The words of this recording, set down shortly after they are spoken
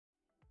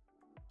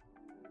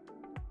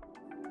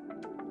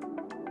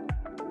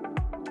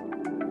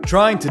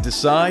trying to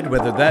decide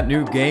whether that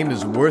new game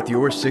is worth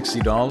your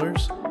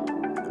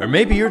 $60? Or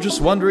maybe you're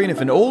just wondering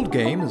if an old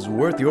game is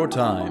worth your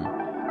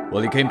time?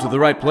 Well, you came to the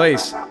right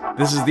place.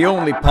 This is the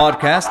only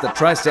podcast that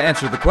tries to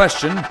answer the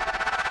question,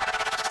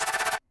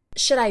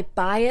 should I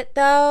buy it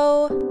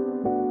though?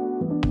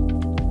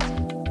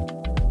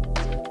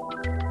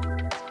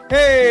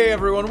 Hey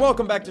everyone,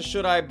 welcome back to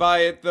Should I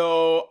Buy It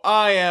Though?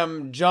 I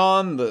am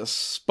John, the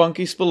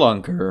Spunky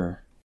Spelunker.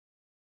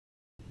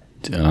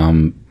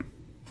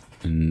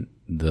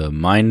 The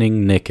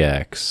Mining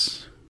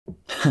Nickaxe.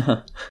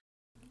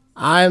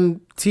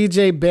 I'm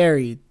TJ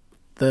Barry,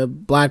 the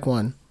black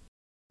one.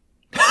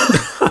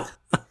 As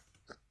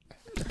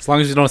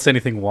long as you don't say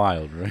anything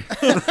wild, right?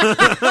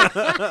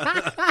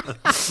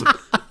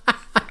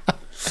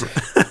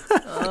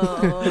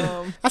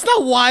 That's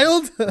not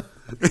wild. What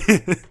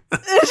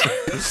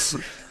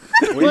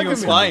are you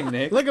implying,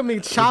 Nick? Look at me,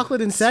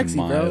 chocolate and sexy,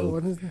 Smile. bro.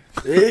 What is that?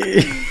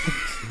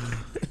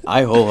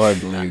 I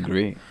wholeheartedly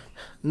agree.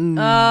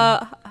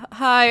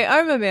 Hi,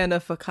 I'm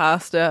Amanda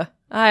Facasta.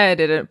 I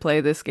didn't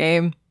play this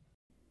game.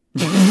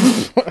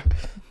 What?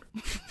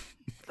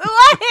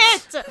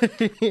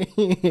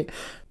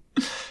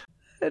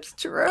 It's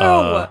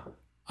true.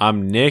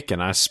 I'm Nick,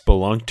 and I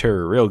spelunked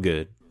her real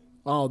good.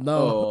 Oh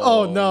no!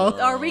 Oh no!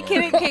 Are we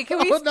kidding? Okay, can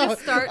we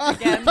just start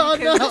again? Oh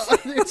no!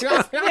 It's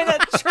just been a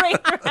train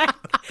wreck.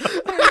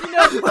 There's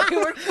no way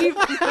we're keeping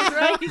this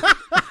right.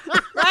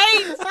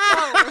 Right?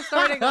 Oh, we're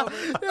starting over.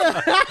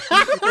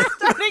 We're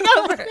starting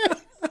over.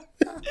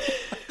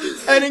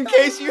 And in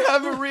case you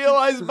haven't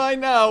realized by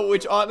now,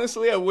 which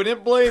honestly I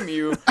wouldn't blame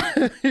you,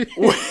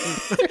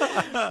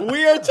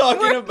 we are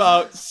talking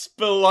about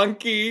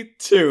Spelunky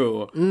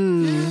 2.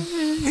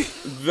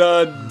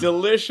 The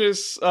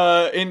delicious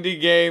indie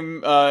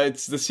game.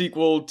 It's the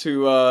sequel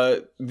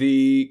to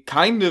the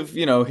kind of,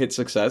 hit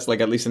success,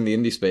 like at least in the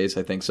indie space,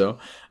 I think so.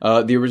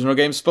 The original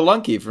game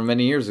Spelunky from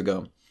many years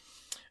ago.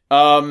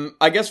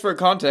 I guess for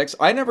context,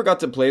 I never got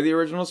to play the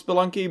original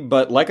Spelunky,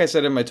 but like I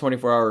said in my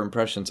 24-hour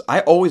impressions, I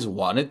always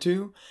wanted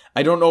to.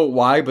 I don't know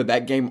why, but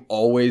that game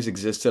always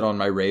existed on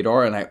my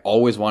radar, and I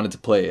always wanted to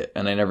play it,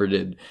 and I never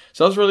did.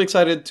 So I was really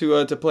excited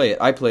to play it.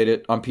 I played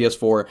it on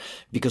PS4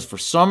 because for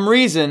some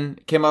reason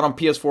it came out on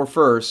PS4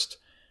 first.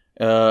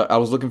 I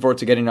was looking forward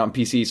to getting it on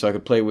PC so I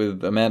could play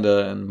with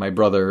Amanda and my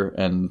brother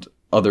and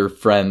other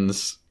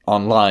friends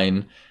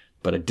online,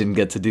 but I didn't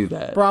get to do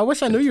that. Bro, I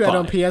wish I knew you had it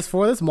on Fine.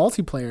 PS4. There's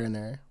multiplayer in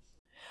there.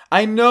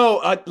 I know,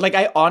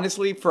 I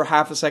honestly, for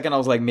half a second, I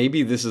was like,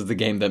 maybe this is the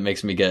game that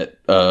makes me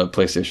get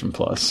PlayStation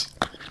Plus.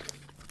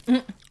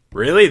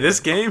 Really? This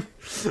game?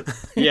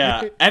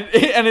 Yeah, and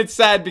it's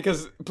sad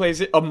because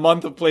a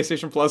month of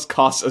PlayStation Plus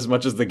costs as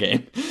much as the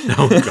game.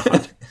 Oh,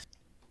 God.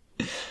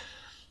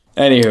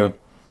 Anywho.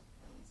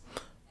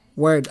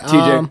 Word.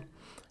 TJ.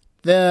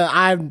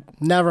 I've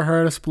never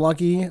heard of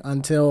Spelunky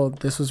until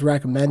this was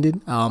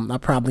recommended. I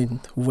probably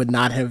would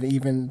not have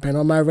even been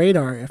on my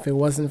radar if it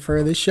wasn't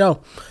for this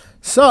show.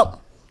 So,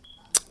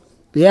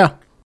 yeah.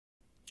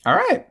 All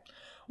right.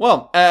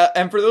 Well,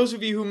 and for those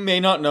of you who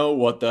may not know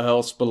what the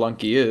hell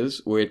Spelunky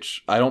is,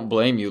 which I don't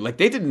blame you,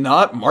 they did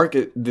not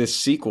market this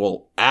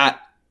sequel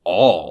at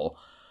all.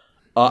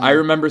 I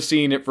remember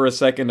seeing it for a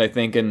second, I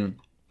think, and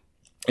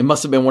it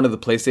must have been one of the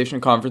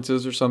PlayStation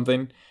conferences or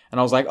something. And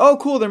I was like, oh,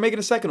 cool, they're making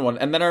a second one.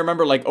 And then I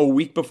remember, a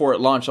week before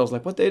it launched, I was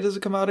like, what day does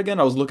it come out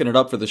again? I was looking it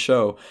up for the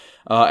show.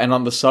 And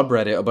on the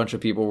subreddit, a bunch of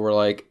people were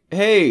like,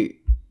 hey,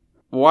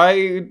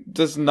 why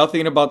does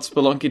nothing about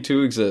Spelunky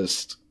 2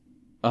 exist?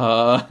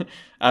 At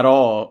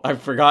all. I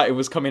forgot it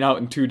was coming out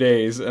in 2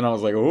 days. And I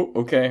was like, oh,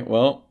 okay,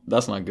 well,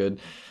 that's not good.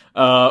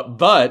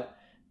 But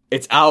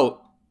it's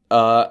out.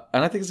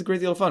 And I think it's a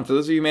great deal of fun. For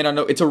those of you who may not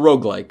know, it's a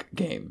roguelike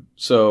game.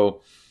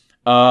 So,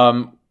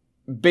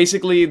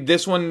 basically,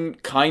 this one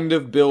kind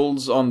of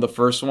builds on the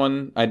first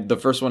one. The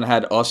first one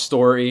had a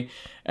story,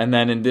 and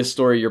then in this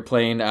story, you're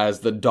playing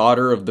as the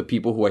daughter of the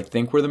people who I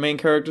think were the main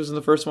characters in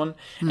the first one,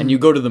 and you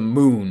go to the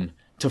moon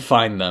to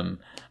find them.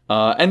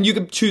 And you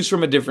can choose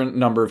from a different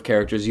number of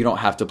characters. You don't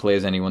have to play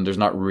as anyone. There's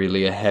not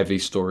really a heavy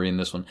story in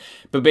this one.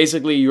 But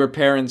basically, your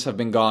parents have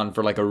been gone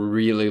for a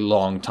really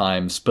long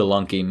time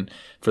spelunking.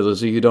 For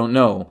those of you who don't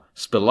know,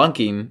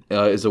 spelunking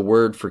is a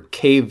word for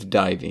cave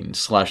diving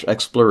 /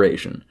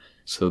 exploration.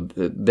 So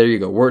there you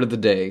go. Word of the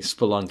day,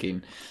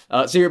 spelunking.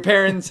 So your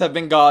parents have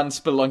been gone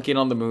spelunking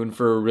on the moon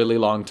for a really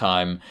long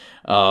time.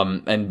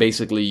 And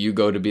basically you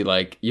go to be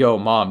like, yo,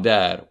 mom,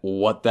 dad,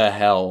 what the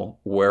hell?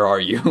 Where are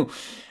you?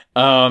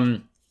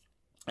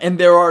 And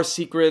there are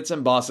secrets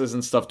and bosses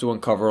and stuff to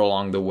uncover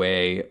along the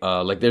way.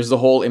 There's the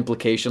whole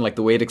implication,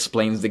 the way it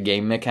explains the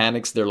game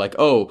mechanics. They're like,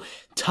 oh,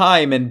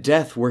 time and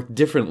death work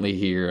differently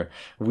here.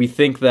 We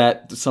think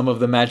that some of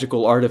the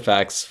magical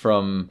artifacts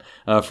from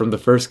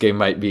the first game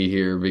might be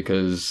here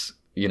because,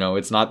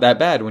 it's not that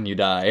bad when you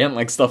die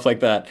and stuff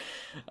like that.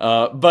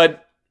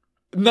 But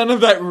none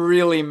of that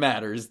really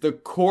matters. The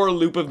core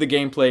loop of the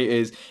gameplay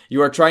is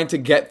you are trying to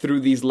get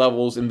through these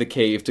levels in the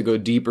cave to go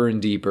deeper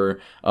and deeper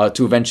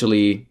to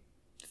eventually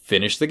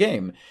finish the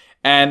game.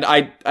 And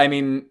I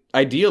mean,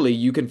 ideally,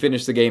 you can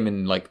finish the game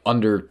in like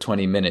under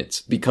 20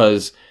 minutes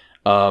because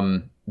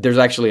there's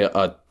actually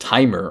a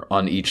timer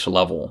on each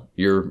level.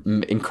 You're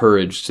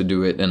encouraged to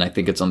do it, and I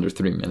think it's under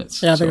 3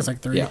 minutes. Yeah, I think it's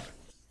like 3. Yeah.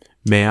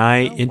 May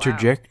I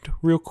interject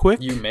real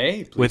quick? You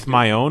may. Please with do.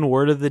 my own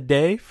word of the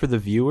day for the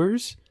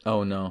viewers.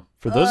 Oh, no.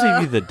 For those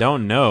of you that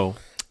don't know,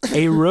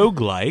 a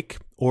roguelike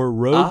or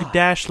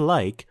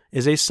rogue-like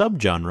is a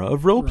subgenre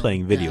of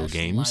role-playing video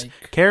games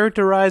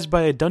characterized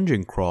by a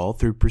dungeon crawl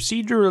through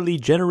procedurally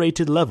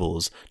generated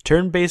levels,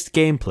 turn-based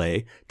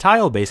gameplay,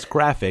 tile-based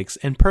graphics,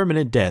 and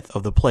permanent death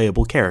of the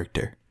playable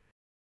character.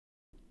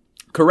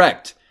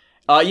 Correct.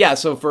 Yeah,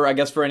 so for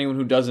anyone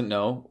who doesn't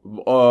know,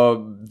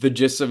 the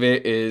gist of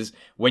it is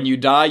when you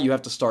die, you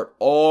have to start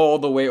all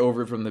the way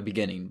over from the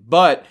beginning.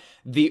 But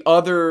the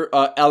other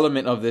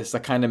element of this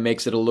that kind of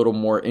makes it a little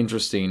more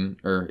interesting,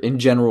 or in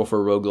general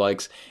for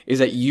roguelikes, is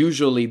that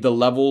usually the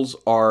levels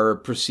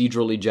are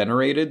procedurally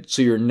generated,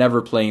 so you're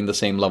never playing the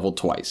same level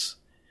twice.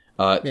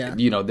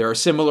 You know, there are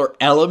similar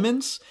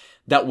elements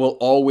that will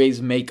always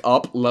make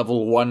up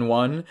level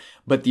 1-1,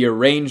 but the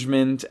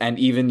arrangement and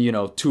even, you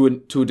know, to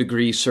a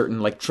degree, certain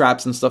like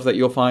traps and stuff that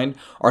you'll find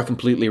are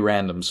completely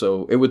random.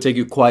 So it would take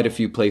you quite a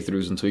few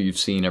playthroughs until you've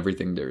seen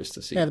everything there is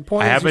to see. Yeah, the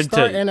point is you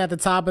start in at the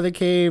top of the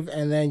cave,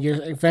 and then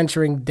you're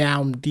venturing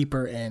down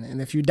deeper in.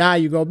 And if you die,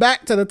 you go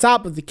back to the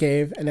top of the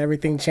cave, and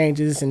everything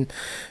changes, and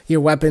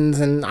your weapons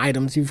and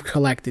items you've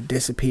collected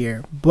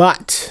disappear.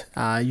 But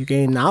you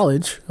gain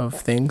knowledge of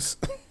things.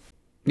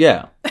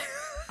 Yeah.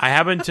 I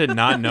happen to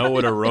not know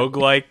what a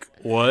roguelike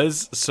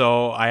was,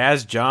 so I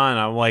asked John,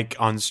 I'm like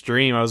on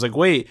stream, I was like,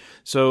 wait,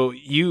 so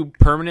you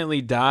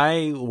permanently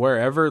die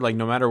wherever, like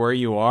no matter where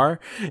you are?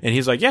 And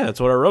he's like, yeah, that's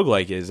what a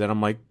roguelike is. And I'm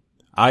like,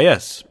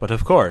 yes, but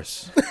of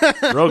course,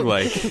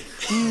 roguelike.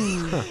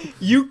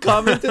 You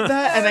commented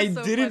that, and I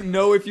so didn't funny.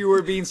 know if you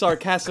were being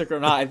sarcastic or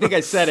not. I think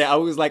I said it. I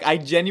was like, I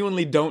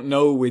genuinely don't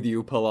know with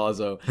you,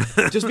 Palazzo.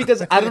 Just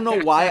because I don't know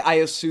why I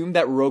assumed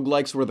that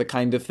roguelikes were the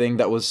kind of thing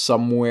that was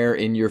somewhere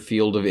in your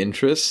field of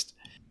interest.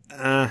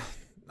 I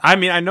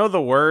mean, I know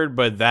the word,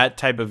 but that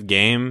type of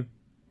game,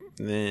 now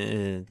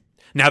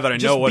that I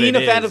know what it is.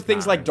 Being a fan of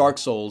things like Dark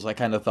Souls, I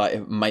kind of thought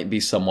it might be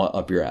somewhat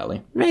up your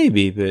alley.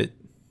 Maybe, but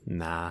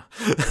nah,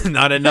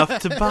 not enough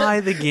to buy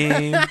the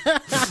game.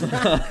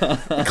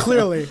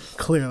 Clearly.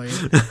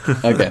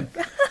 Okay.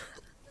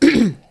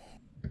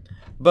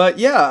 But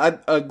yeah,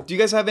 do you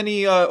guys have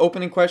any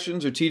opening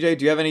questions, or TJ,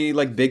 do you have any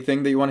like big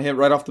thing that you want to hit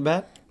right off the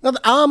bat?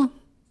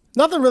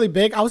 Nothing really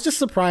big. I was just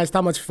surprised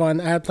how much fun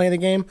I had playing the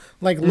game.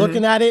 Like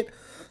looking at it,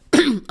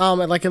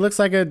 like it looks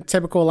like a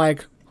typical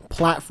like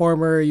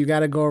platformer. You got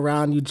to go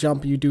around, you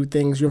jump, you do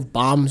things. You have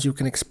bombs, you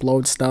can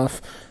explode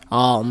stuff.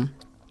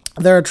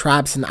 There are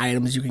traps and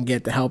items you can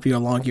get to help you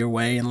along your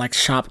way, and like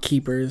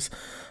shopkeepers.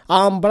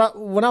 But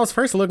when I was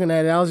first looking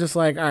at it, I was just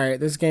like, all right,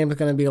 this game is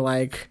gonna be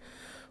like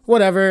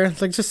whatever.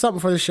 It's like just something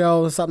for the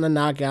show, something to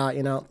knock out,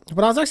 you know.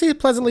 But I was actually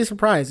pleasantly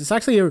surprised. It's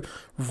actually a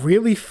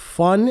really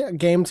fun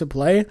game to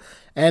play,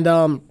 and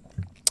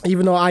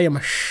even though I am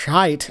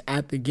shite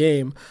at the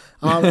game,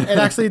 it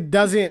actually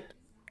doesn't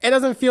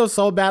feel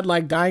so bad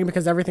like dying,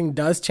 because everything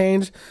does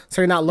change,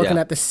 so you're not looking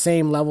at the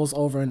same levels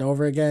over and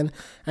over again.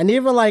 And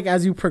even like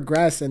as you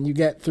progress and you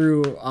get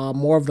through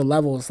more of the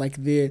levels, like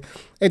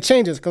it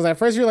changes, because at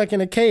first you're like in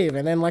a cave,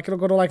 and then like it'll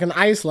go to like an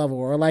ice level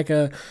or like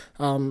a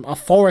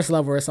forest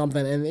level or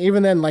something, and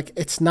even then like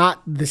it's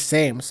not the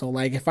same. So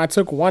like if I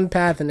took one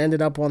path and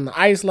ended up on the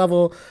ice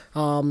level,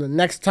 the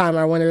next time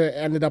I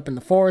ended up in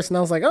the forest, and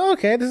I was like, oh,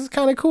 okay, this is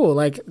kind of cool.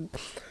 Like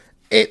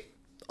it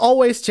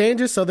always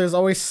changes, so there's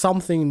always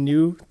something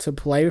new to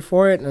play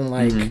for it, and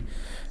like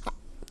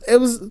it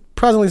was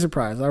pleasantly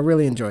surprised. I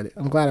really enjoyed it.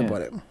 I'm glad I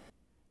bought it.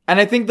 And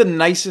I think the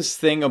nicest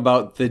thing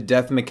about the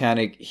death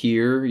mechanic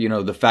here, you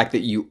know, the fact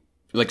that you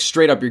like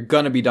straight up, you're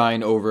gonna be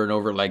dying over and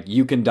over. Like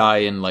you can die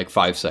in like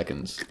 5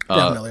 seconds.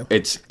 Definitely.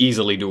 It's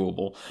easily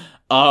doable.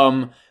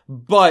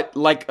 But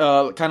like,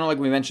 kind of like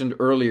we mentioned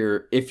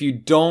earlier, if you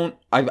don't,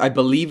 I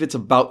believe it's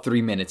about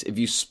 3 minutes. If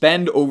you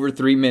spend over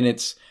 3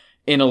 minutes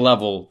in a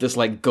level, this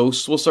like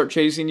ghost will start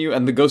chasing you,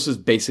 and the ghost is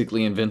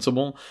basically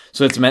invincible.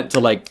 So it's meant to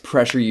like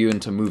pressure you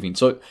into moving.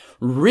 So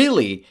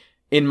really,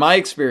 in my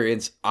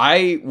experience,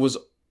 I was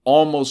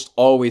almost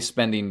always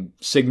spending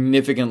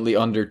significantly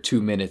under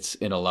 2 minutes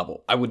in a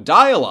level. I would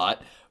die a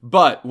lot,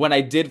 but when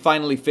I did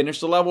finally finish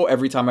the level,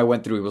 every time I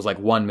went through, it was like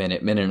 1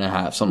 minute, minute and a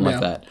half, something like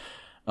that.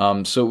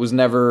 So it was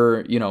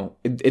never, you know,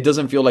 it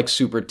doesn't feel like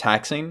super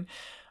taxing.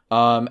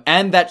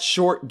 And that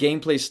short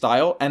gameplay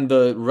style and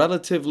the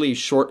relatively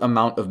short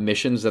amount of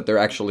missions that there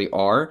actually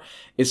are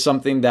is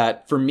something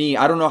that, for me,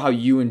 I don't know how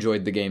you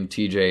enjoyed the game,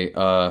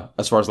 TJ,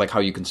 as far as like how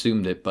you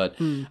consumed it, but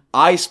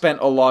I spent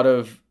a lot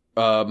of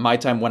my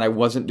time when I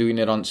wasn't doing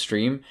it on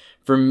stream.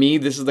 For me,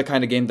 this is the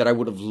kind of game that I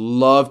would have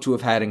loved to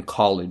have had in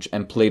college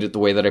and played it the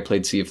way that I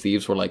played Sea of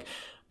Thieves, where like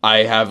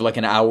I have like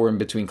an hour in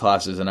between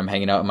classes and I'm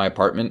hanging out in my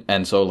apartment,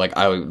 and so like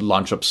I would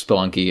launch up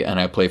Spelunky and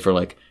I play for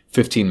like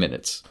 15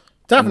 minutes.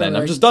 Definitely. And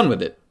then I'm just done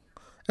with it.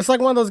 It's like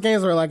one of those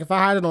games where, like, if I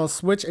had it on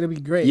Switch, it'd be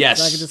great. Yes.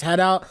 So I could just head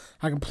out,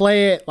 I can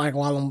play it, like,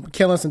 while I'm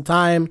killing some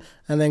time,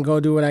 and then go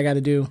do what I got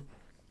to do.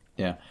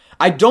 Yeah.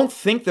 I don't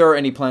think there are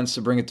any plans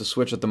to bring it to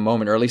Switch at the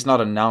moment, or at least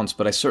not announced,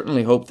 but I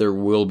certainly hope there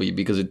will be,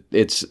 because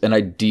it's an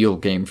ideal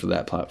game for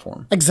that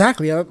platform.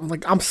 Exactly.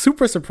 I'm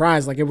super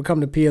surprised, like, it would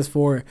come to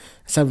PS4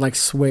 instead of, like,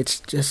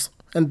 Switch, just,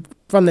 and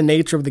from the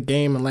nature of the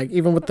game, and, like,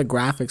 even with the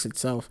graphics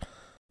itself.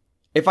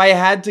 If I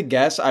had to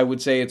guess, I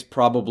would say it's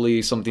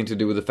probably something to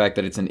do with the fact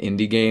that it's an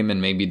indie game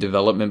and maybe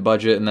development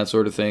budget and that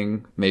sort of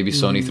thing. Maybe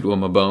Sony threw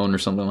them a bone or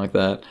something like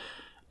that.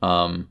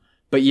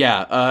 But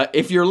yeah,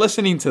 if you're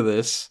listening to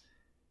this,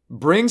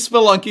 bring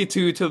Spelunky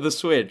 2 to the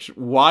Switch.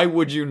 Why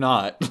would you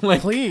not?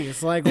 Like,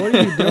 please, like, what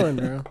are you doing,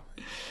 bro?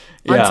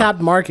 Yeah. Untapped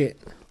market.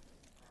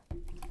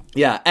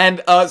 Yeah,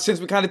 and since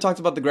we kind of talked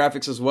about the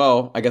graphics as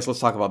well, I guess let's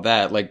talk about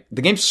that. Like,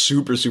 the game's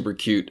super, super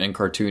cute and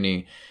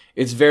cartoony.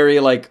 It's very,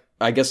 like,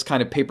 I guess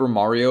kind of Paper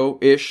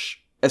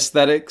Mario-ish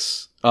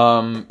aesthetics,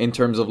 in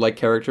terms of, like,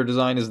 character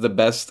design is the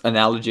best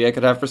analogy I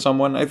could have for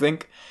someone, I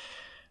think.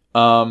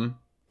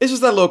 It's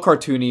just that little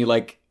cartoony,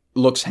 like,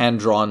 looks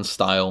hand-drawn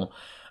style.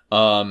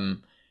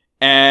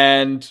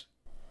 And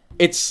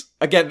it's,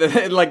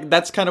 again, like,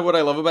 that's kind of what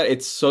I love about it.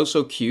 It's so,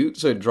 so cute,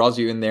 so it draws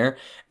you in there.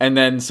 And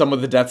then some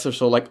of the deaths are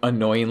so, like,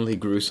 annoyingly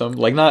gruesome.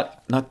 Like,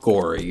 not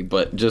gory,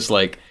 but just,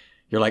 like,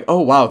 you're like,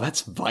 oh, wow,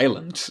 that's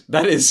violent.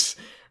 That is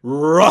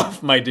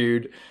rough, my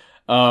dude.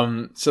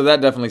 So that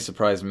definitely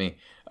surprised me.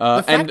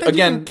 The fact and that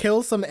again, you can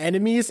kill some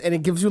enemies and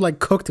it gives you, like,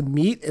 cooked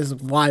meat is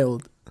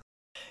wild.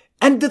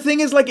 and the thing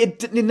is, like,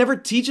 it never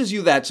teaches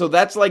you that. So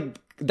that's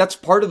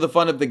part of the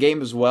fun of the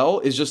game as well,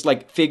 is just,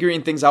 like,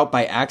 figuring things out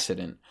by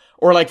accident.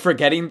 Or, like,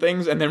 forgetting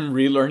things and then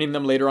relearning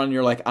them later on.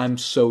 You're like, I'm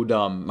so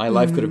dumb. My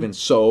life could have been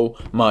so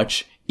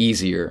much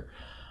easier.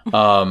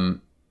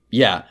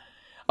 Yeah.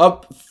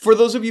 For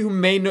those of you who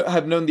may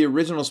have known the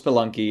original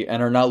Spelunky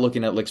and are now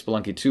looking at, like,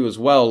 Spelunky 2 as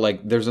well,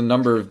 like, there's a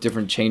number of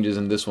different changes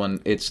in this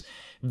one. It's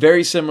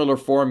very similar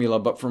formula,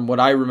 but from what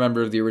I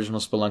remember of the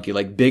original Spelunky,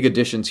 like, big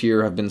additions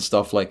here have been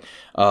stuff like,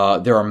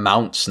 there are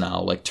mounts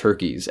now, like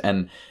turkeys,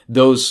 and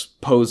those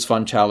pose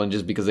fun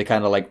challenges because they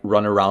kind of, like,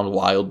 run around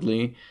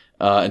wildly.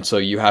 And so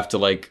you have to,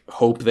 like,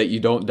 hope that you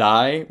don't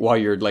die while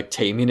you're, like,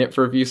 taming it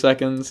for a few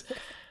seconds.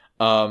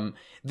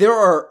 There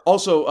are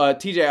also,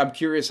 TJ, I'm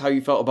curious how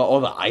you felt about all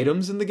the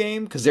items in the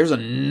game, because there's a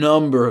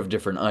number of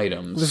different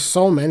items. There's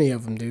so many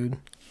of them, dude.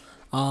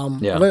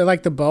 Yeah.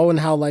 Like the bow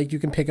and how, like, you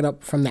can pick it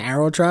up from the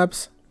arrow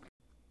traps.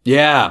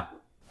 Yeah.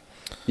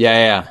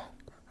 Yeah.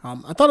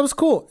 I thought it was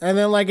cool. And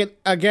then, like,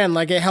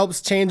 it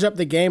helps change up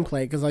the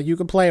gameplay, because, like, you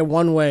can play it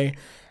one way,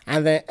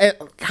 and then it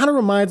kind of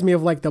reminds me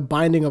of, like, The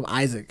Binding of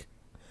Isaac,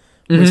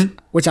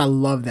 which I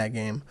love that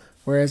game,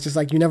 where it's just,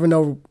 like, you never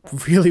know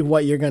really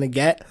what you're going to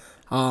get.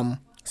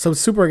 So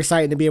it's super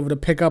exciting to be able to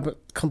pick up a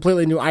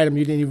completely new item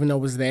you didn't even know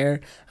was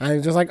there. And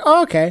it's just like,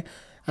 oh, okay.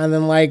 And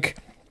then, like,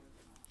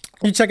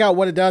 you check out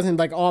what it does and,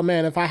 like, oh,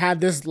 man, if I had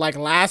this, like,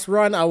 last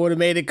run, I would have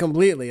made it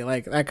completely.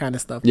 Like, that kind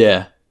of stuff.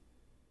 Yeah.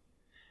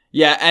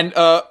 Yeah, and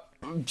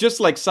just,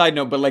 like, side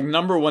note, but, like,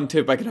 number one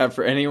tip I could have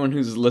for anyone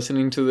who's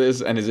listening to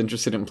this and is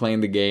interested in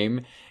playing the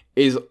game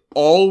is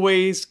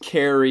always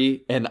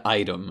carry an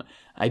item.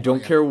 I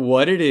don't care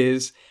what it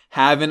is.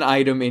 Have an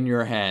item in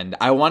your hand.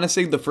 I want to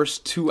say the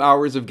first 2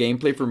 hours of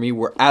gameplay for me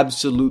were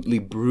absolutely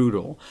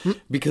brutal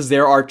because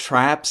there are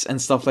traps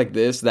and stuff like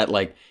this that,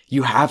 like,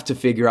 you have to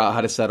figure out how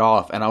to set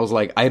off. And I was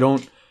like, I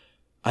don't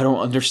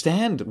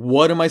understand.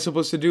 What am I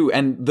supposed to do?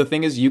 And the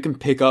thing is, you can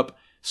pick up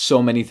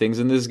so many things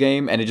in this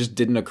game, and it just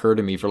didn't occur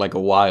to me for, like, a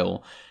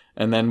while.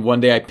 And then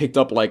one day I picked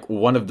up, like,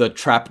 one of the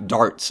trap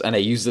darts, and I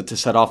used it to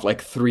set off, like,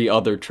 3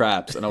 other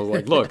traps. And I was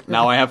like, look,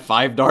 now I have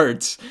 5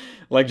 darts.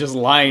 Like, just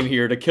lying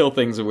here to kill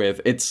things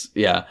with. It's,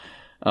 yeah.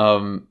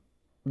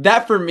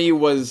 That for me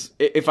was,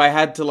 if I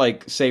had to,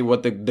 like, say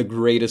what the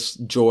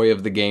greatest joy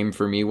of the game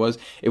for me was,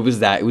 it was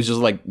that. It was just,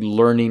 like,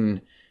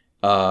 learning,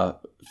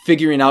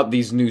 figuring out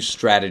these new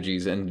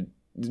strategies, and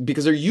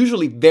because they're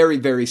usually very,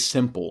 very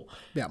simple.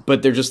 Yeah.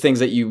 But they're just things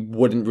that you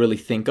wouldn't really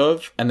think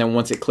of. And then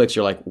once it clicks,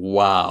 you're like,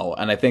 wow.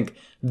 And I think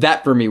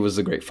that for me was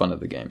the great fun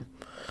of the game.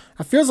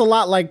 It feels a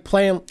lot like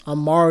playing a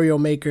Mario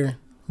Maker,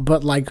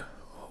 but, like,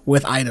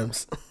 with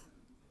items.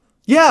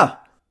 Yeah.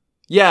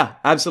 Yeah,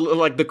 absolutely.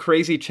 Like the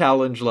crazy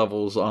challenge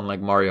levels on, like,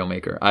 Mario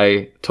Maker.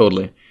 I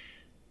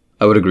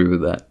would agree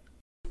with that.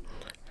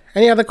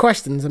 Any other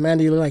questions?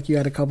 Amanda, you look like you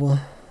had a couple.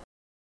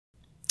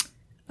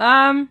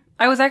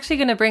 I was actually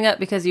going to bring up,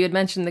 because you had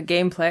mentioned the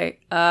gameplay,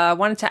 I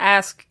wanted to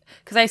ask,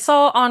 because I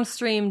saw on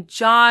stream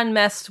John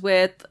messed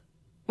with,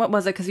 what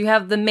was it? Because you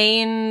have the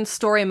main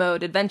story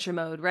mode, adventure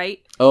mode,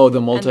 right? Oh,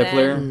 the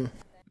multiplayer?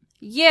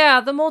 Yeah,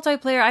 the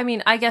multiplayer. I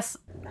mean, I guess,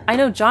 I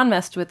know John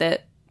messed with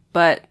it,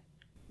 but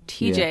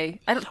TJ,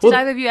 did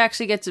either of you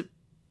actually get to...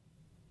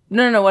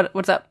 No,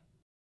 what's up?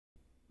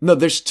 No,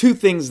 there's 2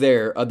 things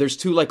there. There's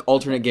 2, like,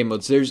 alternate game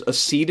modes. There's a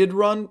seeded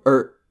run,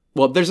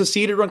 there's a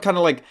seeded run, kind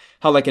of like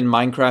how, like, in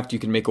Minecraft you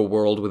can make a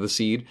world with a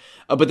seed.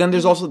 But then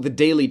there's also the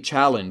daily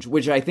challenge,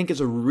 which I think is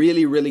a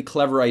really, really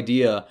clever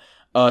idea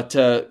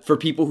for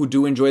people who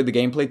do enjoy the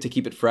gameplay to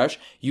keep it fresh.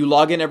 You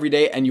log in every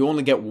day and you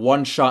only get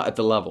one shot at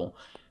the level.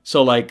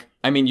 So like,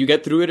 I mean, you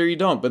get through it or you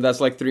don't, but that's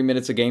like 3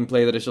 minutes of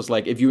gameplay that it's just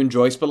like, if you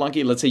enjoy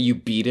Spelunky, let's say you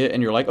beat it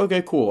and you're like,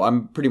 okay, cool,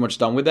 I'm pretty much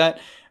done with that,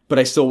 but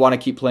I still want to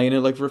keep playing it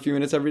like for a few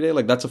minutes every day.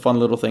 Like, that's a fun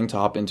little thing to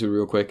hop into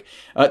real quick.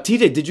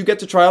 TJ, did you get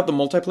to try out the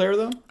multiplayer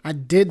though? I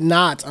did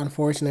not,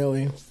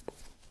 unfortunately.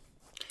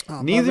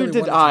 Neither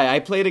did I. I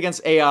played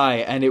against AI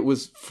and it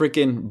was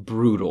freaking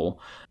brutal.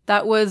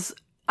 That was,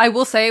 I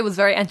will say, it was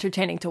very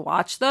entertaining to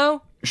watch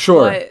though.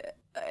 Sure. But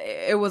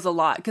it was a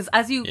lot because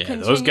as you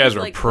continue, those guys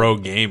were like, pro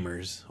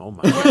gamers. Oh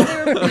my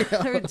god.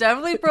 they were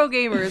definitely pro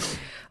gamers,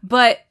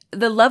 but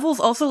the levels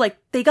also, like,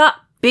 they got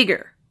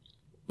bigger.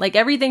 Like,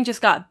 everything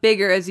just got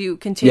bigger as you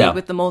continued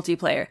with the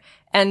multiplayer.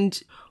 And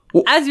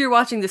as you're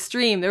watching the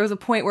stream, there was a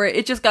point where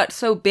it just got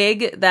so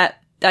big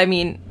that, I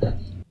mean,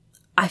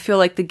 I feel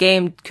like the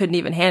game couldn't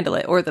even handle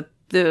it, or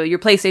your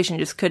PlayStation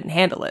just couldn't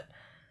handle it.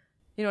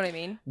 You know what I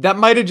mean? That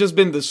might have just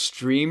been the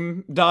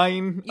stream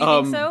dying.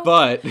 You think so?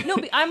 But no,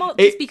 I'm all,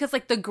 just because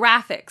like the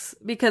graphics.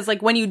 Because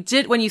like when you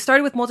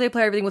started with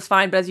multiplayer, everything was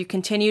fine, but as you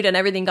continued and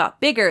everything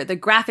got bigger, the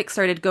graphics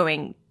started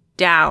going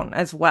down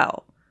as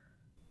well.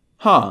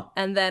 Huh.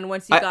 And then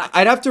once you got,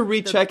 I'd have to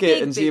recheck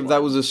it and see if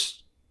that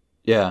was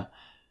I'd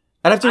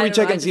have to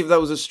recheck it and see if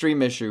that was a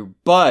stream issue.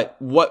 But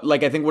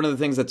I think one of the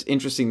things that's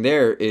interesting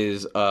there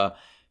is, the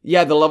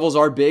levels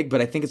are big,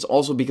 but I think it's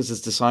also because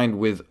it's designed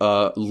with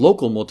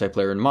local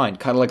multiplayer in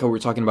mind. Kind of like how we were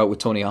talking about with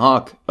Tony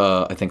Hawk,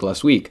 I think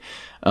last week.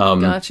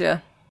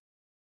 Gotcha.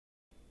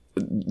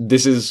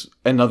 This is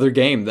another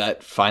game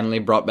that finally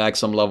brought back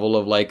some level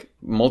of like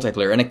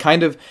multiplayer. And it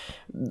kind of,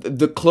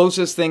 the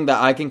closest thing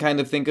that I can kind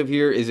of think of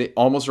here is it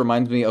almost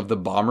reminds me of the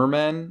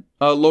Bomberman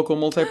local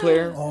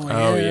multiplayer.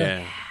 Oh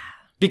yeah.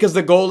 Because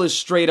the goal is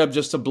straight up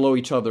just to blow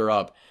each other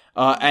up.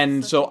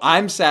 And so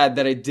I'm sad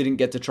that I didn't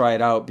get to try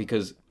it out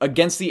because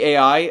against the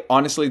AI,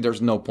 honestly,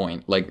 there's no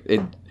point. Like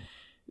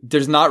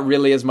there's not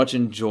really as much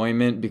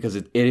enjoyment because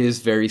it is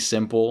very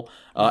simple.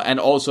 And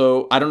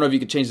also, I don't know if you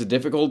could change the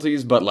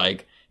difficulties, but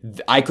like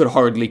I could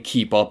hardly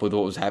keep up with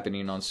what was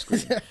happening on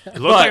screen. It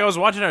looked like I was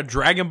watching a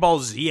Dragon Ball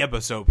Z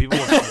episode. People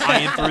were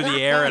flying through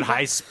the air at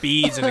high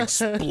speeds and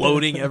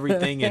exploding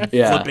everything and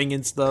flipping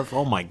and stuff.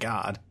 Oh my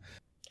god.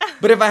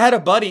 But if I had a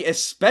buddy,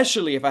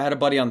 especially if I had a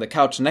buddy on the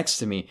couch next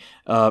to me,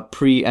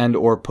 pre and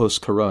or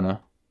post corona,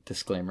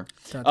 disclaimer.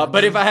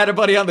 But if I had a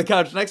buddy on the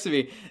couch next to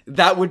me,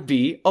 that would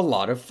be a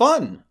lot of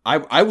fun.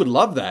 I would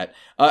love that.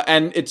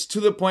 And it's to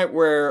the point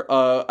where,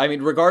 I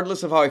mean,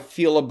 regardless of how I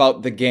feel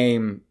about the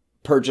game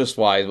purchase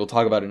wise, we'll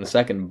talk about it in a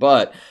second,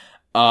 but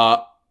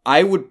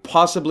I would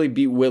possibly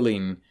be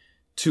willing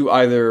to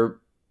either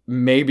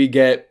maybe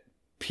get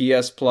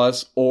PS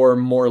Plus or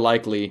more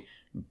likely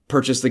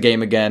purchase the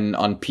game again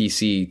on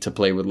PC to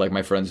play with like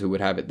my friends who would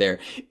have it there.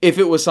 If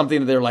it was something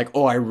that they're like,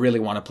 oh, I really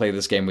want to play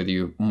this game with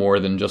you more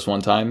than just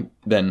one time,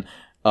 then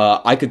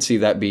I could see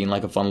that being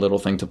like a fun little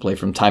thing to play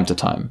from time to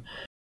time.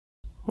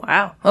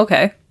 Wow.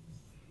 Okay.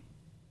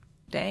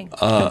 Dang.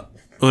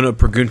 Una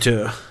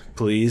pregunta,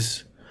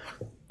 please.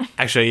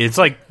 Actually, it's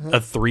like a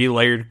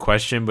 3-layered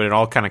question, but it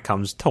all kind of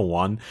comes to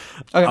one.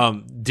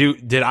 Okay.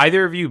 Did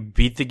either of you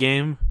beat the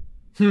game?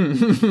 I'm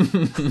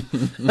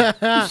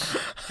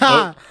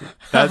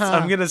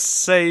gonna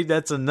say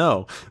that's a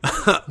no.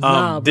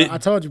 I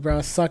told you, bro,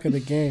 I suck at the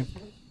game.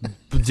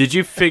 Did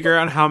you figure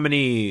out how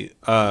many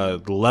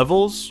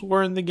levels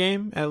were in the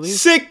game at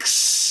least?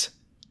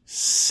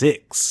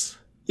 6.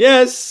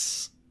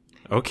 Yes.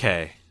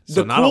 Okay.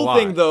 So the not a cool lot.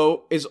 thing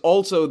though is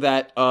also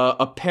that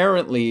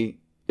apparently,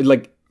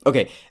 like,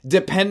 okay,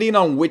 depending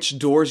on which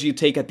doors you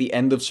take at the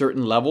end of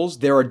certain levels,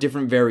 there are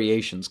different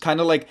variations. Kind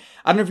of like,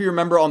 I don't know if you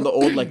remember on the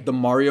old, like, the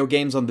Mario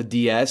games on the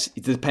DS,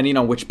 depending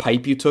on which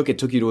pipe you took, it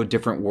took you to a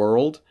different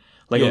world.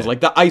 Like, it was like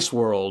the ice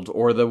world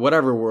or the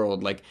whatever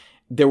world. Like,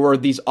 there were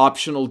these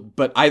optional,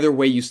 but either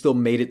way, you still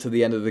made it to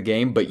the end of the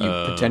game, but you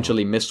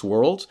potentially missed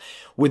worlds.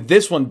 With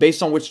this one,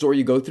 based on which door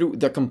you go through,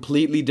 they're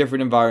completely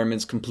different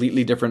environments,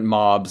 completely different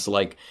mobs,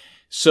 like...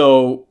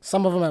 So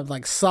some of them have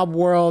like sub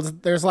worlds.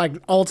 There's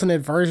like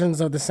alternate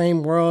versions of the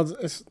same worlds.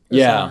 It's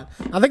yeah.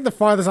 I think the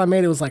farthest I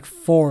made it was like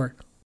 4.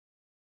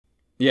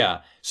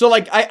 Yeah. So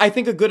like I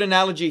think a good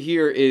analogy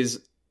here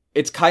is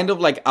it's kind of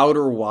like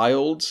Outer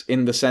Wilds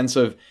in the sense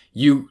of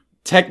you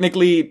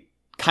technically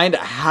kind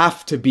of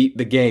have to beat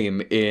the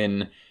game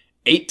in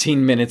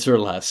 18 minutes or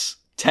less.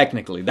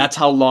 Technically, that's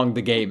how long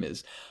the game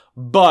is.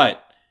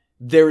 But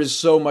there is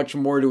so much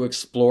more to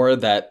explore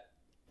that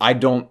I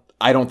don't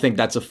think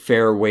that's a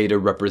fair way to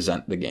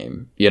represent the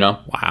game, you know?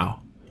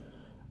 Wow.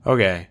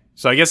 Okay.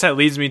 So I guess that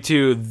leads me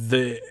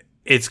to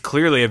it's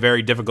clearly a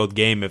very difficult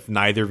game if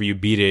neither of you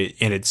beat it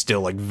and it's still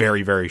like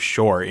very, very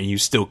short and you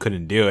still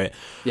couldn't do it.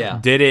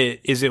 Yeah.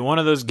 Is it one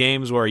of those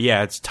games where,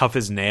 yeah, it's tough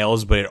as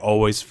nails, but it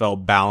always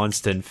felt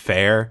balanced and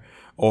fair?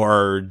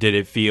 Or did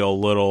it feel a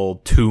little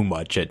too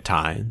much at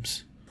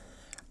times?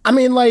 I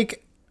mean,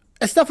 like,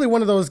 it's definitely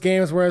one of those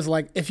games where it's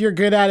like, if you're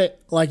good at it,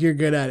 like, you're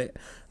good at it.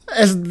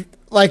 It's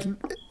like...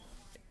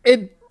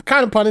 It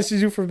kind of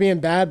punishes you for being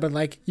bad, but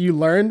like you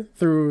learn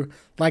through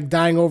like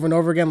dying over and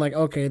over again. Like,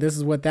 okay, this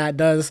is what that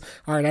does.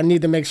 All right, I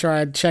need to make sure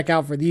I check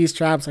out for these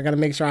traps. I got to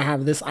make sure I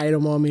have this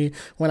item on me.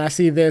 When I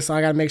see this,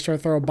 I got to make sure I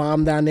throw a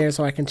bomb down there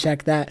so I can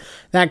check that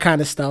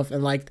kind of stuff.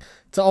 And like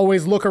to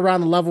always look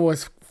around the level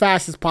as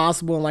fast as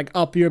possible and like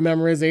up your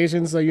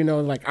memorization so you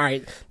know like, all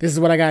right, this is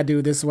what I gotta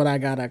do, this is what I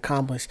gotta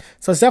accomplish.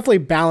 So it's definitely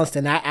balanced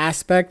in that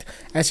aspect.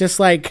 It's just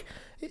like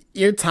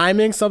your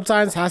timing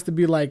sometimes has to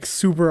be like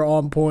super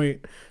on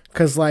point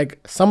because like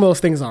some of those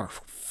things are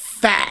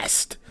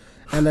fast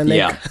and then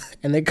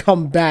they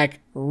come back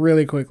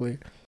really quickly.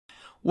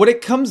 What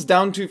it comes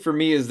down to for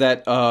me is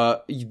that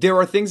there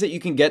are things that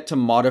you can get to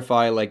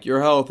modify like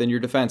your health and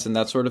your defense and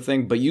that sort of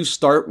thing, but you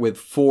start with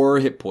 4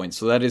 hit points.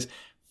 So that is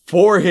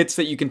 4 hits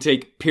that you can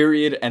take,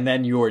 period, and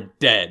then you're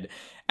dead.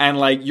 And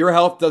like your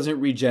health doesn't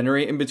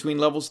regenerate in between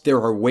levels.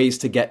 There are ways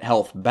to get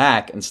health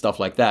back and stuff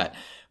like that.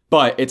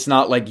 But it's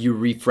not like you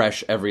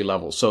refresh every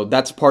level. So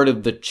that's part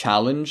of the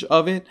challenge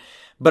of it.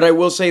 But I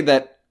will say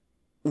that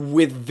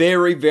with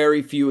very,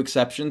 very few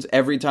exceptions,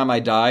 every time I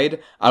died,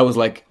 I was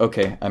like,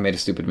 okay, I made a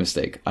stupid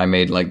mistake. I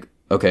made like,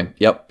 okay,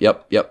 yep.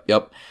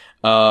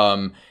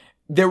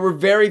 There were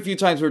very few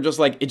times where just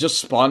like, it just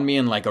spawned me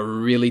in like a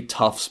really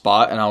tough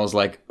spot. And I was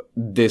like,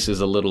 this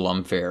is a little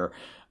unfair.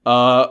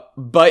 But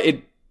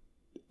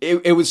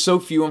it was so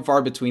few and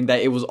far between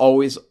that it was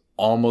always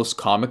almost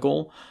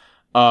comical.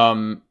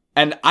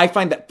 And I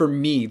find that for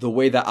me, the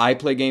way that I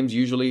play games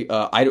usually,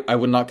 I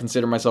would not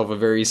consider myself a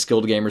very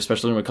skilled gamer,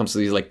 especially when it comes to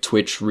these like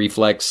Twitch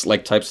reflex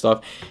like type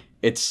stuff.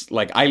 It's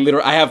like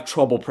I have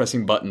trouble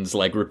pressing buttons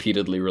like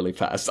repeatedly really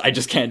fast. I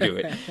just can't do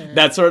it.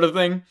 That sort of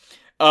thing.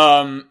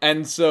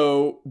 And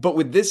so, but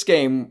with this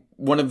game,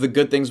 one of the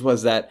good things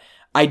was that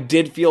I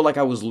did feel like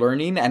I was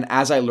learning, and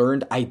as I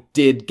learned, I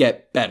did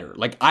get better.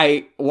 Like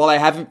while I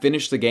haven't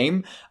finished the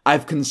game,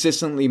 I've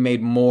consistently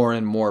made more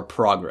and more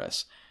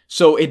progress.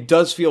 So it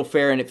does feel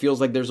fair, and it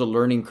feels like there's a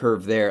learning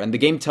curve there. And the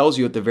game tells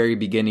you at the very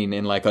beginning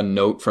in like a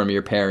note from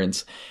your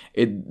parents,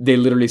 they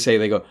literally say,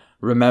 they go,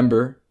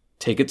 remember,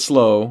 take it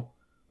slow.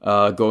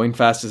 Going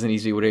fast is an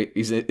easy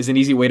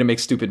way to make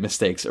stupid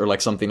mistakes, or like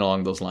something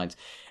along those lines.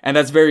 And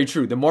that's very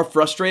true. The more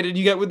frustrated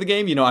you get with the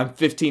game, you know, I'm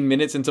 15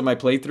 minutes into my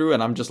playthrough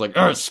and I'm just like,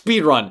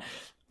 speed run.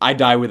 I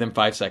die within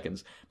 5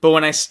 seconds. But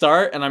when I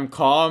start and I'm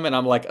calm and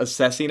I'm like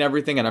assessing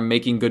everything and I'm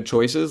making good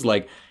choices,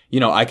 like, you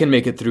know, I can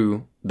make it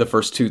through the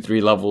first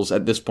 2-3 levels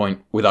at this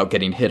point without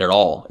getting hit at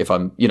all. If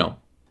I'm, you know,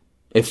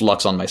 if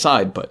luck's on my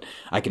side, but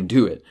I can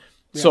do it.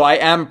 Yeah. So I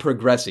am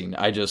progressing.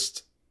 I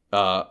just,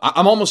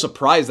 I'm almost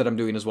surprised that I'm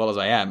doing as well as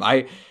I am.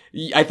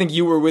 I think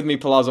you were with me,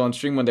 Palazzo, on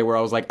stream one day where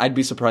I was like, I'd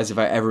be surprised if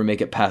I ever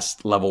make it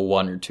past level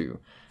 1 or 2.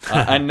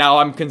 And now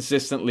I'm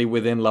consistently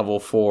within level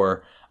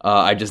 4.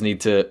 I just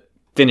need to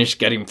finish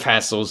getting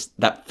past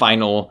that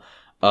final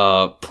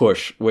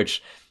push,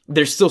 which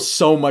there's still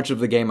so much of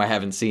the game I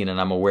haven't seen, and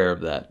I'm aware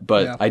of that.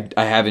 But yeah.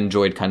 I have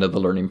enjoyed kind of the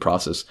learning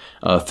process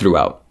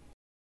throughout.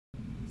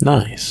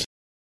 Nice.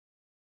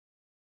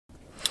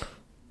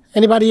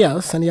 Anybody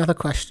else? Any other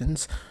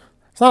questions?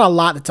 It's not a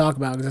lot to talk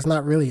about because it's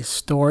not really a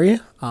story.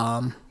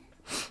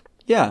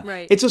 Yeah,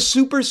 right. It's a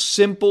super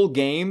simple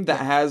game that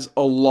has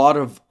a lot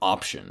of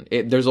option.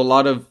 There's a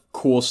lot of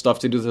cool stuff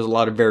to do. There's a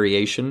lot of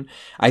variation.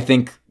 I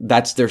think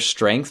that's their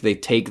strength. They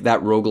take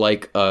that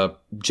roguelike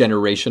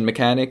generation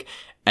mechanic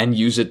and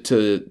use it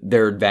to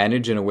their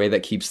advantage in a way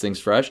that keeps things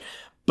fresh.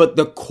 But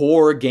the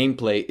core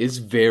gameplay is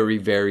very,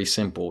 very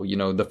simple. You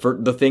know,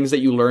 the things that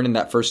you learn in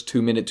that first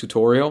 2-minute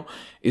tutorial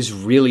is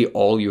really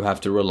all you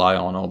have to rely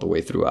on all the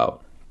way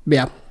throughout.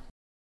 Yeah.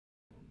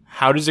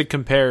 How does it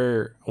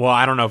compare? Well,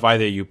 I don't know if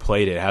either of you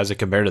played it. How does it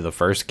compare to the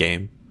first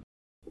game?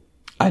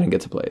 I didn't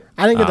get to play it.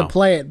 I didn't get to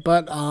play it,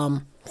 but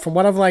from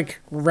what I've like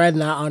read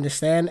and I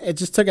understand, it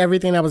just took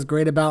everything that was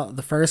great about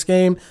the first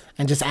game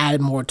and just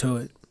added more to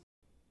it.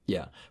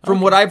 Yeah.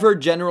 From what I've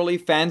heard, generally,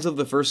 fans of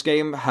the first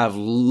game have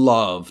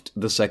loved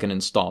the second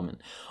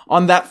installment.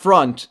 On that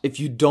front,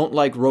 if you don't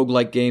like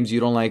roguelike games, you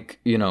don't like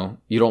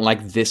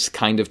this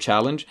kind of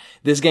challenge,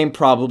 this game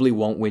probably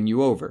won't win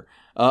you over.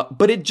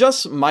 But it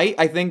just might,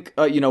 I think,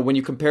 when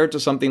you compare it to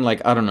something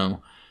like, I don't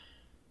know,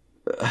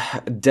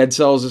 Dead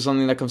Cells is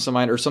something that comes to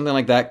mind, or something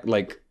like that,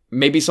 like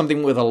maybe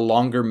something with a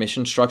longer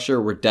mission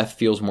structure where death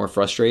feels more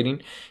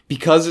frustrating.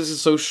 Because this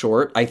is so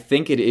short, I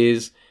think it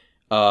is,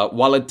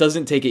 while it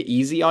doesn't take it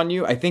easy on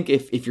you, I think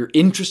if you're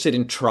interested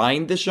in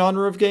trying this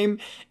genre of game,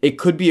 it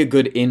could be a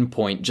good in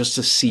point just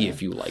to see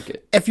if you like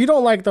it. If you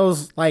don't like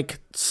those, like,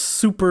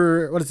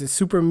 super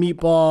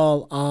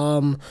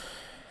meatball,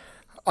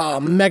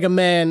 Mega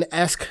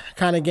Man-esque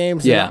kind of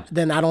games,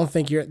 then I don't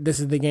think this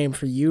is the game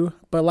for you.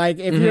 But like,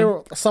 if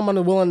you're someone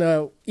who's willing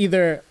to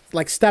either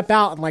like step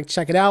out and like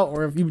check it out,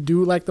 or if you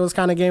do like those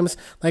kind of games,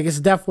 like it's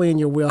definitely in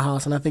your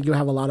wheelhouse, and I think you'll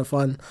have a lot of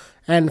fun.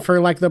 And for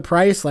like the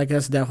price, like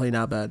that's definitely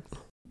not bad.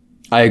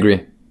 I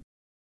agree.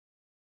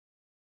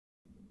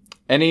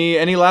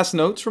 Any last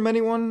notes from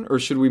anyone, or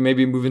should we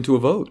maybe move into a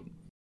vote?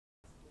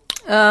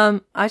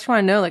 I just want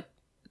to know, like,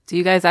 do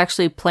you guys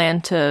actually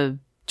plan to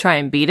try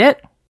and beat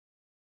it?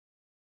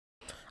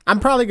 I'm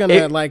probably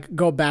gonna like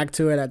go back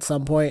to it at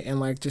some point and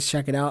like just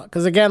check it out.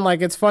 Because again,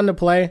 like it's fun to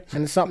play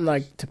and it's something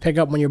like to pick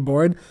up when you're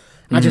bored.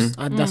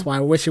 That's why I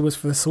wish it was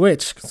for the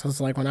Switch. So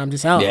it's like when I'm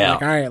just out, I'm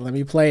like, all right, let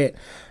me play it.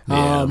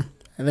 And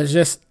there's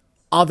just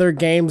other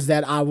games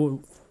that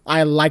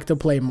I like to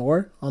play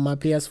more on my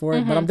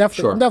PS4. But I'm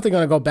definitely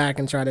gonna go back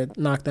and try to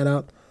knock that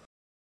out.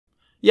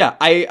 Yeah,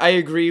 I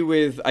agree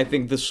with, I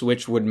think the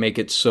Switch would make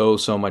it so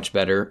much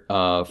better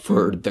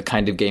for the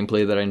kind of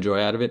gameplay that I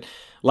enjoy out of it.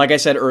 Like I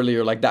said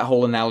earlier, like that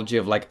whole analogy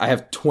of like, I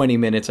have 20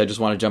 minutes, I just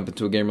want to jump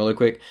into a game really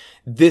quick.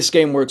 This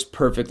game works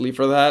perfectly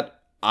for that.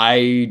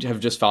 I have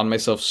just found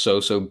myself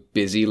so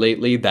busy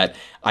lately that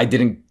I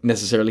didn't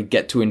necessarily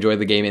get to enjoy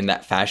the game in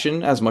that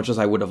fashion as much as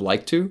I would have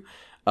liked to.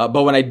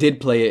 But when I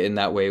did play it in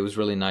that way, it was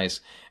really nice.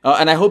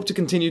 And I hope to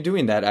continue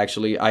doing that,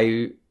 actually.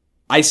 I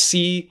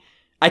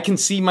can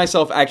see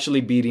myself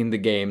actually beating the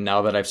game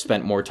now that I've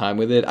spent more time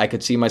with it. I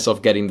could see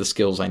myself getting the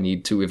skills I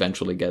need to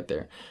eventually get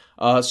there.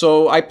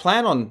 So I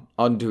plan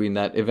on doing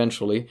that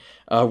eventually.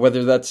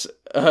 Whether that's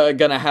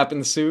gonna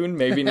happen soon,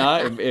 maybe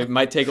not. It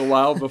might take a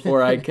while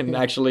before I can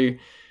actually,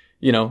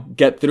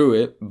 get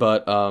through it.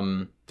 But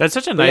that's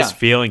such a nice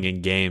feeling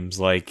in games,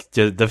 like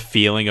the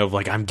feeling of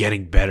like I'm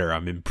getting better,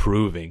 I'm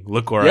improving.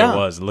 Look where I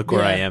was, and look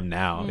where I am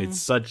now.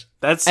 It's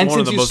that's one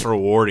of the most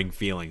rewarding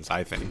feelings,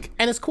 I think.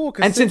 And it's cool,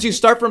 and since you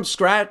start from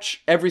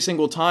scratch every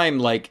single time,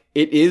 like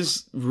it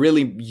is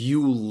really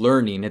you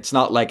learning. It's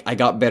not like I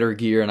got better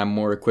gear and I'm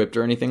more equipped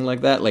or anything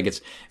like that. Like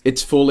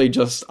it's fully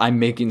just I'm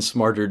making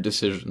smarter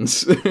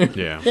decisions.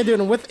 Yeah,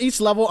 dude. And with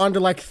each level under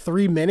like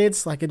 3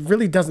 minutes, like it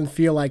really doesn't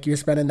feel like you're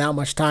spending that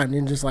much time.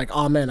 You're just like,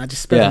 oh man, I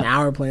just spent an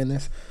hour playing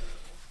this.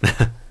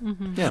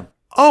 Yeah.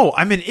 Oh,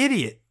 I'm an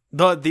idiot.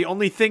 The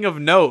only thing of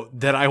note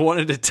that I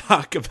wanted to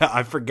talk about,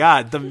 I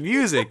forgot. The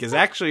music is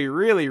actually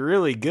really,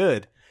 really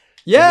good.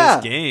 Yeah.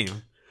 In this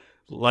game.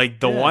 Like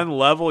the one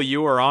level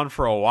you were on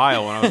for a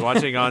while when I was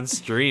watching on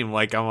stream,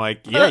 like I'm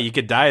like, yeah, you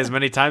could die as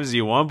many times as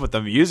you want, but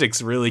the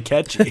music's really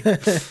catchy.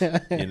 So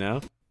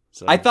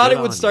I thought it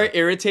would start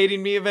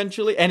irritating me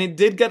eventually, and it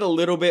did get a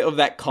little bit of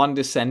that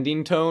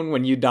condescending tone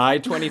when you die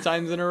 20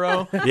 times in a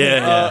row.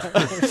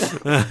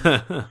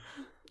 Yeah.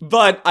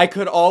 But I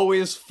could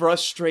always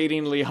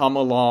frustratingly hum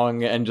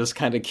along and just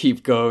kind of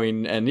keep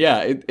going. And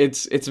yeah,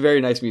 it's very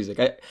nice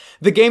music.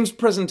 The game's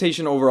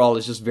presentation overall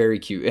is just very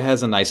cute. It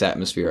has a nice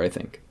atmosphere, I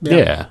think.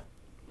 Yeah,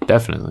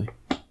 definitely.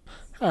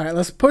 All right,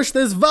 let's push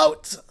this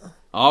vote.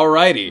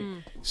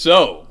 Alrighty.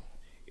 So,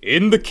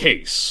 in the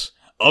case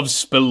of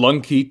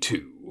Spelunky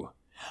 2,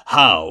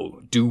 how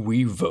do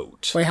we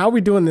vote? Wait, how are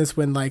we doing this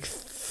when like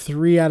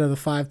 3 out of the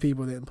 5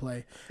 people didn't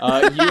play? You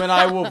and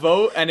I will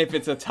vote, and if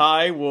it's a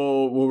tie,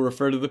 we'll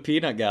refer to the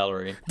peanut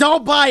gallery.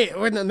 Don't buy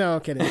it. No, I'm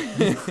kidding.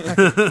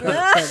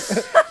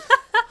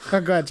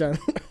 Go ahead, John.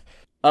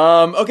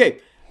 Okay.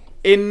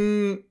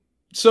 In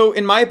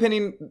my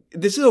opinion,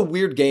 this is a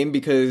weird game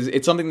because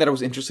it's something that I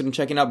was interested in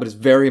checking out, but it's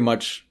very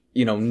much,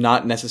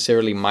 not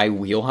necessarily my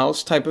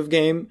wheelhouse type of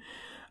game.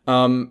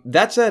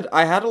 That said,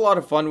 I had a lot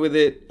of fun with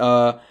it.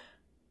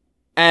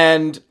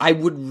 And I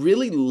would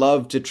really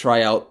love to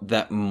try out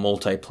that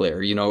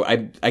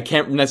multiplayer. I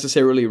can't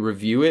necessarily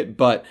review it,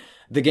 but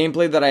the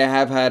gameplay that I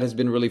have had has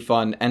been really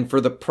fun. And for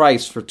the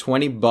price, for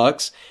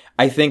 $20,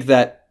 I think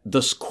that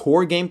the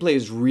core gameplay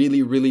is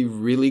really, really,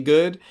 really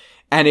good.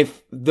 And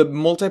if the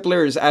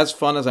multiplayer is as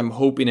fun as I'm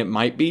hoping it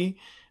might be,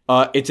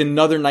 it's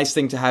another nice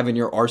thing to have in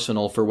your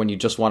arsenal for when you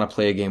just want to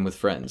play a game with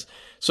friends.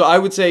 So I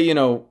would say,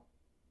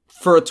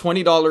 for a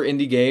 $20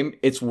 indie game,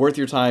 it's worth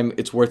your time.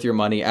 It's worth your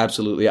money.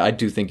 Absolutely. I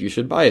do think you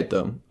should buy it,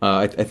 though.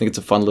 I think it's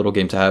a fun little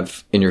game to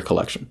have in your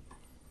collection.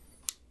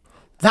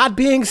 That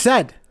being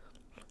said,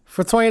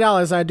 for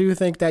 $20, I do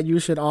think that you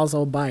should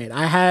also buy it.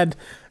 I had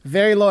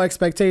very low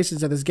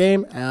expectations of this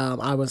game.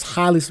 I was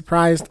highly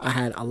surprised. I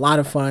had a lot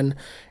of fun.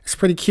 It's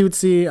pretty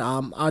cutesy.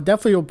 I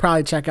definitely will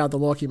probably check out the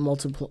local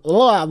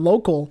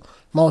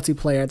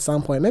multiplayer at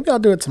some point. Maybe I'll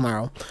do it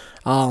tomorrow.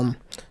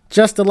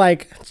 Just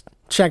to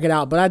check it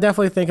out, but I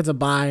definitely think it's a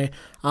buy.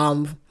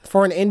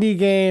 For an indie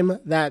game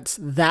that's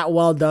that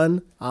well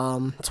done,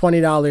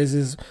 $20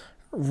 is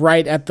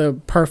right at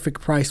the perfect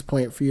price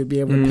point for you to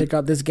be able to pick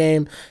up this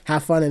game,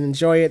 have fun, and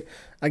enjoy it.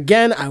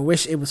 Again, I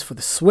wish it was for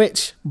the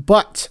Switch,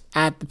 but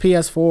at the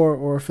PS4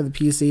 or for the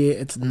PC,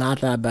 it's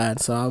not that bad,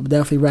 so I would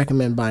definitely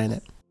recommend buying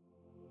it.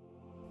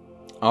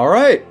 All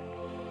right.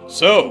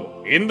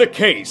 So, in the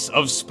case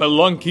of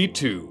Spelunky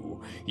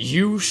 2,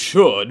 you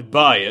should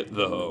buy it,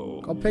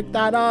 though. Go pick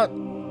that up.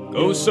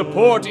 Go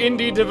support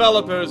indie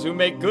developers who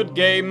make good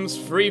games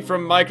free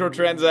from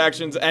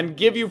microtransactions and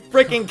give you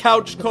freaking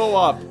couch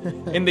co-op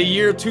in the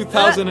year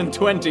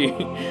 2020.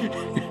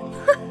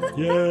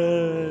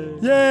 Yay!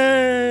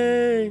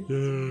 Yay!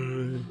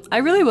 I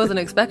really wasn't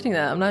expecting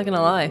that. I'm not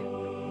gonna lie.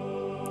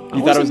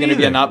 You thought it was going to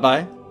be a not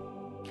buy?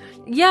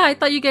 Yeah, I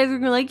thought you guys were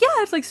gonna be like,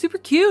 yeah, it's super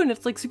cute and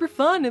it's super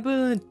fun.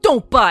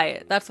 Don't buy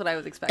it. That's what I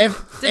was expecting.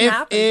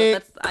 If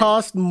it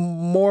cost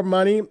more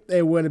money,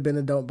 it would have been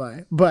a don't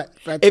buy. But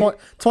at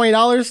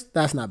 $20,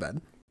 that's not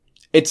bad.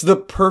 It's the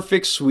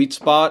perfect sweet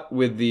spot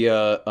with the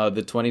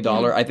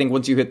 $20. I think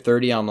once you hit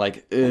 30, I'm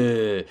like,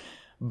 ugh.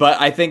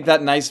 But I think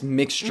that nice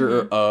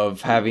mixture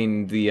of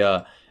having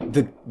the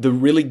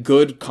really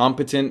good,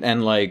 competent,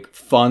 and like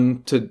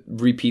fun to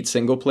repeat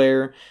single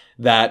player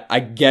that I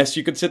guess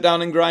you could sit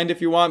down and grind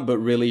if you want, but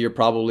really you're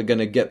probably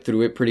gonna get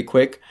through it pretty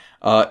quick,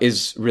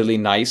 is really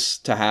nice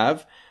to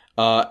have.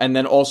 And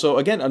then also,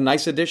 again, a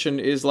nice addition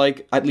is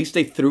like, at least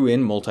they threw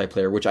in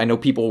multiplayer, which I know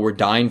people were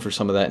dying for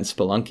some of that in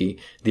Spelunky,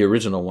 the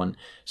original one.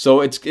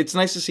 So it's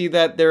nice to see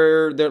that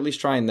they're at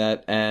least trying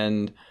that.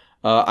 And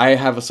I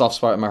have a soft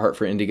spot in my heart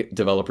for indie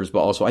developers, but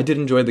also I did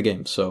enjoy the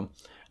game. So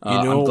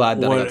I'm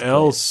glad that I got to what play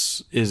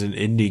else is an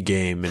indie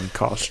game and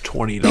costs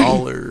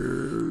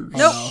 $20?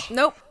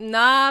 Nope,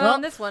 not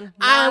on this one.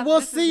 We'll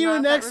see you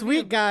next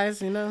week,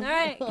 guys. You know. All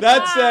right.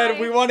 That said,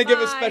 we want to give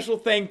a special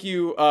thank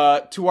you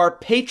to our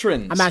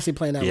patrons. I'm actually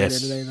playing that later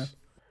today, though.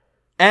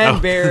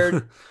 Ann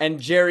Baird and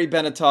Jerry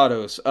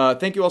Benetatos.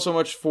 Thank you all so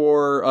much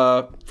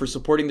for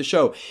supporting the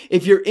show.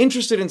 If you're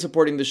interested in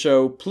supporting the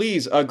show,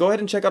 please go ahead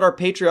and check out our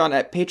Patreon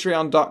at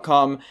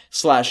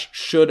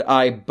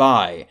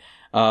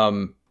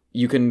patreon.com/shouldIbuy.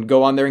 You can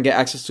go on there and get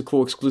access to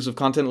cool exclusive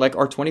content like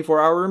our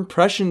 24-hour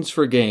impressions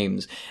for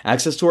games,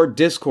 access to our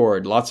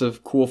Discord, lots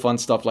of cool fun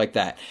stuff like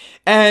that.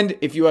 And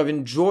if you have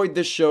enjoyed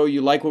this show,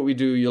 you like what we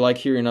do, you like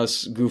hearing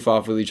us goof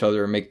off with each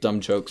other and make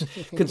dumb jokes,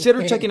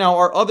 consider checking out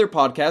our other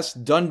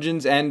podcast,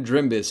 Dungeons and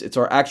Drimbus. It's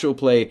our actual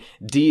play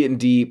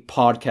D&D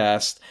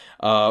podcast.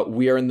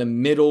 We are in the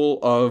middle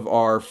of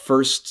our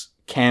first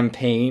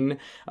campaign,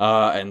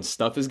 and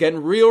stuff is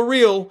getting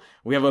real.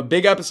 We have a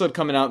big episode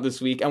coming out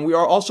this week, and we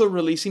are also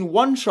releasing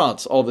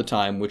one-shots all the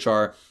time, which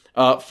are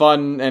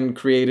fun and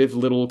creative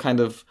little kind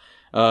of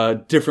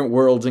different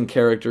worlds and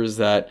characters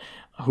that,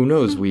 who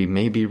knows, we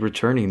may be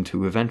returning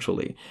to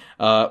eventually.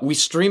 We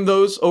stream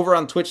those over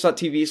on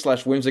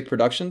twitch.tv/Whimsic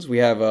Productions. We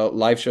have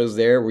live shows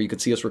there where you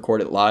could see us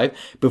record it live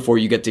before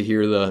you get to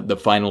hear the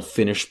final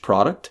finished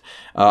product.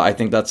 I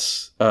think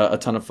that's a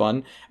ton of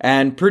fun.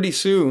 And pretty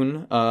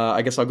soon,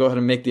 I guess I'll go ahead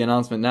and make the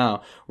announcement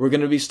now, we're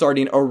going to be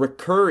starting a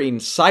recurring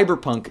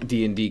Cyberpunk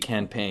D&D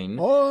campaign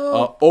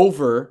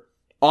over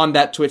on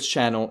that Twitch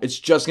channel. It's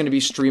just going to be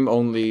stream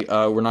only.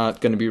 We're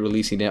not going to be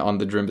releasing it on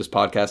the Drimbus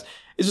podcast.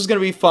 It's just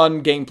going to be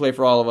fun gameplay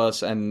for all of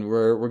us, and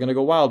we're going to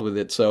go wild with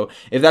it. So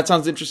if that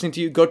sounds interesting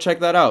to you, go check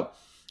that out.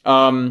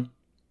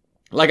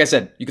 Like I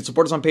said, you can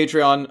support us on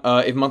Patreon.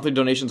 If monthly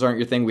donations aren't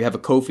your thing, we have a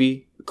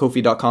Ko-fi,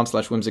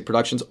 ko-fi.com/Whimsic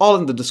Productions, all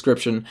in the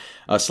description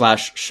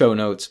 /show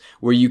notes,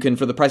 where you can,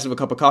 for the price of a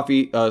cup of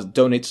coffee,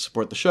 donate to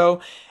support the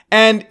show.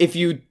 And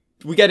we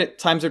get it,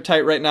 times are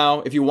tight right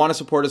now. If you want to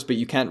support us, but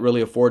you can't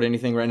really afford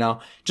anything right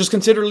now, just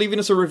consider leaving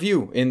us a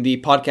review in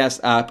the podcast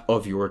app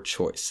of your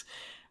choice.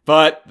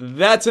 But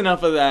that's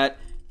enough of that.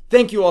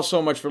 Thank you all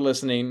so much for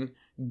listening.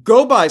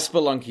 Go buy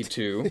Spelunky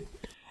 2,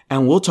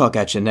 and we'll talk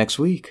at you next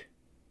week.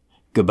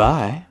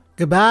 Goodbye.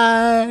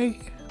 Goodbye.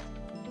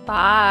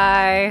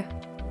 Bye.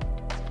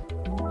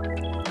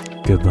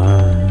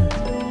 Goodbye.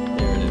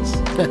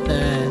 There it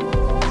is.